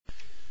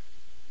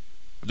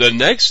The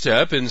next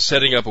step in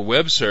setting up a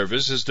web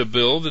service is to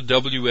build the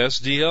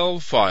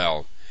WSDL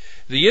file.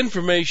 The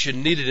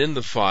information needed in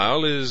the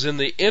file is in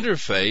the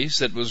interface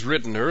that was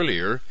written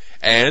earlier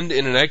and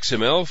in an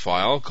XML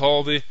file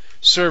called the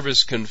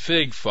service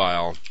config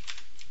file.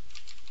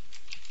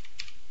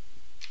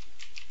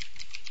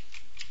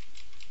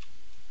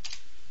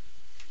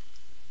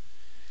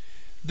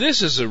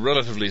 This is a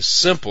relatively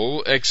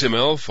simple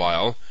XML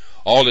file.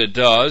 All it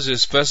does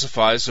is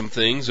specify some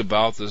things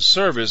about the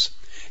service.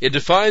 It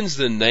defines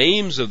the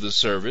names of the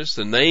service,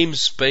 the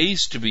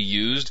namespace to be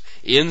used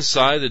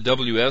inside the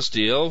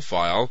WSDL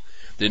file,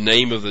 the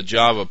name of the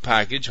Java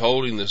package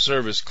holding the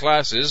service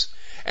classes,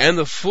 and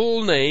the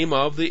full name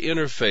of the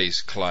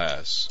interface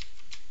class.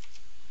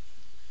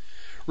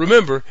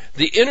 Remember,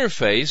 the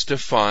interface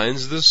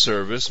defines the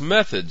service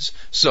methods,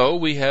 so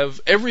we have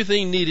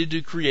everything needed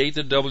to create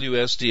the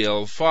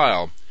WSDL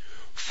file.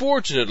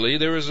 Fortunately,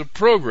 there is a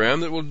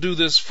program that will do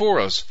this for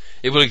us.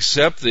 It will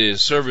accept the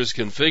service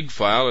config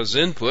file as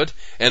input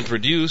and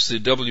produce the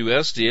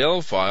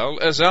WSDL file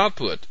as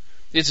output.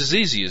 It's as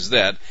easy as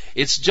that.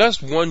 It's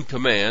just one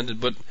command,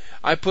 but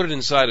I put it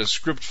inside a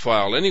script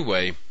file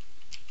anyway.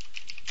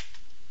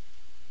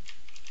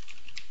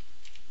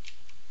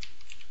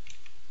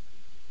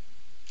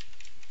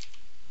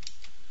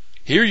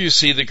 Here you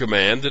see the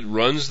command that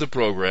runs the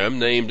program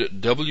named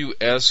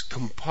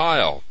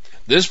wscompile.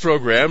 This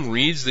program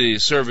reads the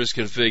service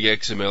config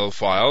XML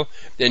file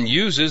and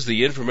uses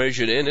the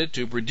information in it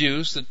to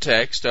produce the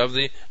text of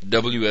the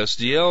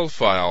WSDL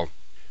file.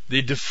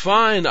 The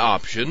define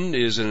option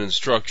is an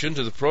instruction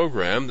to the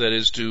program that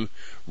is to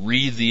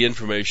read the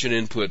information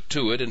input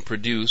to it and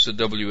produce a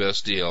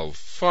WSDL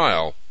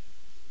file.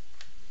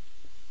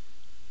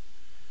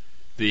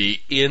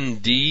 The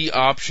ND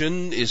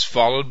option is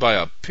followed by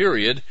a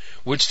period,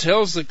 which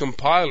tells the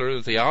compiler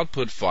that the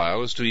output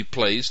file is to be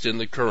placed in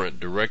the current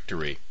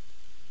directory.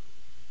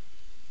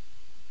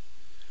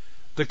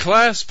 The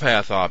class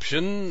path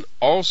option,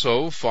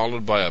 also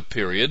followed by a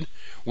period,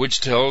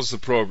 which tells the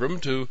program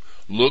to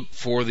look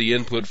for the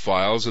input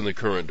files in the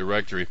current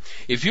directory.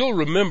 If you'll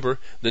remember,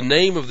 the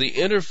name of the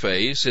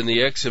interface in the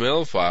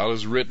XML file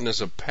is written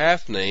as a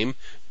path name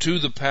to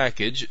the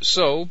package,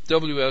 so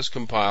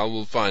wscompile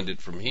will find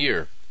it from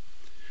here.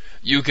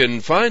 You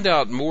can find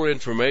out more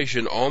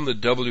information on the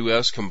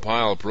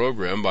wscompile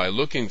program by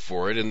looking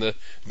for it in the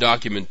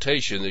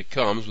documentation that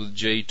comes with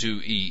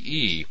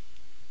J2EE.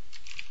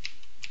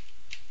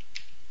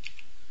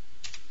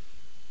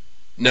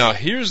 Now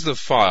here's the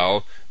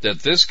file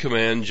that this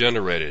command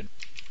generated.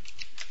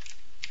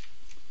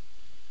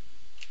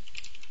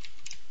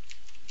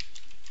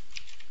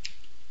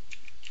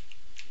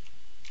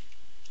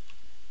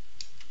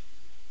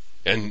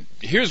 And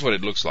here's what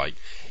it looks like.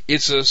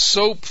 It's a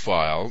SOAP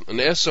file,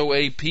 an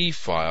SOAP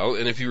file,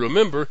 and if you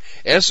remember,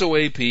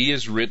 SOAP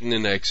is written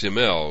in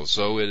XML,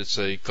 so it's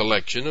a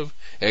collection of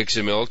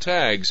XML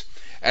tags.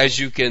 As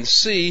you can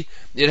see,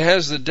 it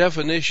has the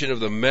definition of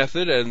the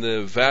method and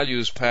the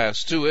values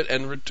passed to it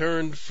and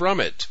returned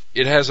from it.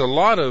 It has a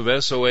lot of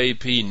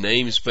SOAP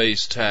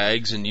namespace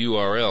tags and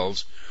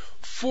URLs.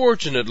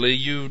 Fortunately,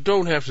 you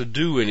don't have to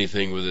do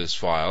anything with this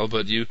file,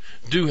 but you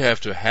do have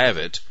to have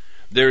it.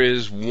 There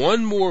is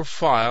one more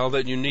file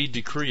that you need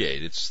to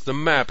create. It's the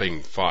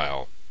mapping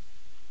file.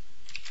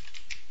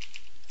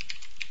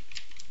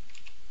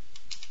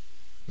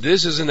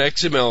 This is an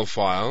XML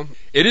file.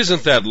 It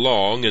isn't that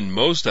long, and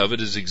most of it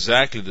is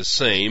exactly the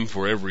same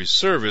for every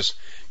service.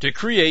 To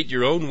create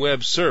your own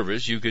web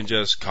service, you can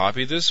just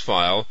copy this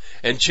file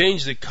and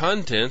change the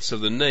contents of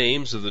the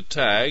names of the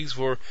tags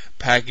for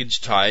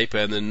package type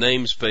and the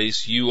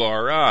namespace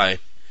URI.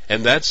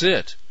 And that's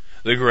it.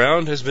 The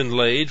ground has been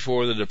laid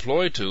for the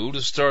deploy tool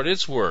to start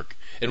its work,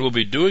 and we'll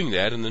be doing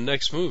that in the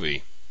next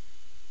movie.